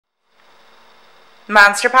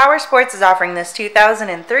Monster Powersports is offering this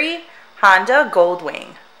 2003 Honda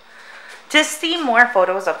Goldwing. To see more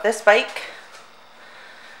photos of this bike,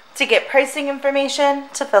 to get pricing information,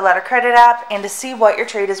 to fill out a credit app, and to see what your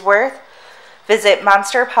trade is worth, visit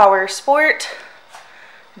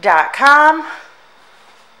monsterpowersport.com.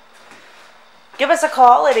 Give us a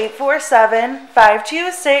call at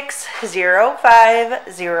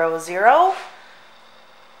 847-526-0500.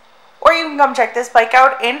 Or you can come check this bike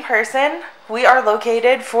out in person. We are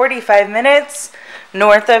located 45 minutes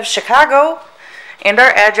north of Chicago, and our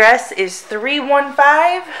address is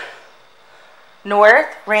 315 North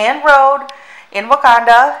Rand Road in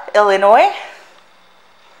Wauconda, Illinois.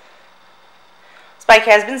 This bike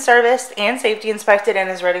has been serviced and safety inspected and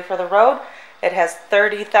is ready for the road. It has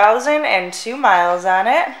 30,002 miles on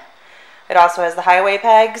it. It also has the highway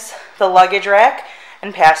pegs, the luggage rack,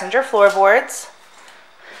 and passenger floorboards.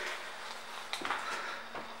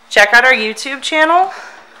 Check out our YouTube channel.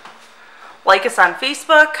 Like us on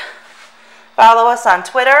Facebook. Follow us on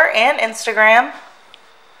Twitter and Instagram.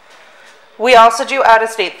 We also do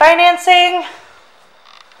out-of-state financing.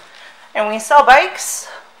 And we sell bikes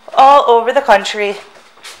all over the country.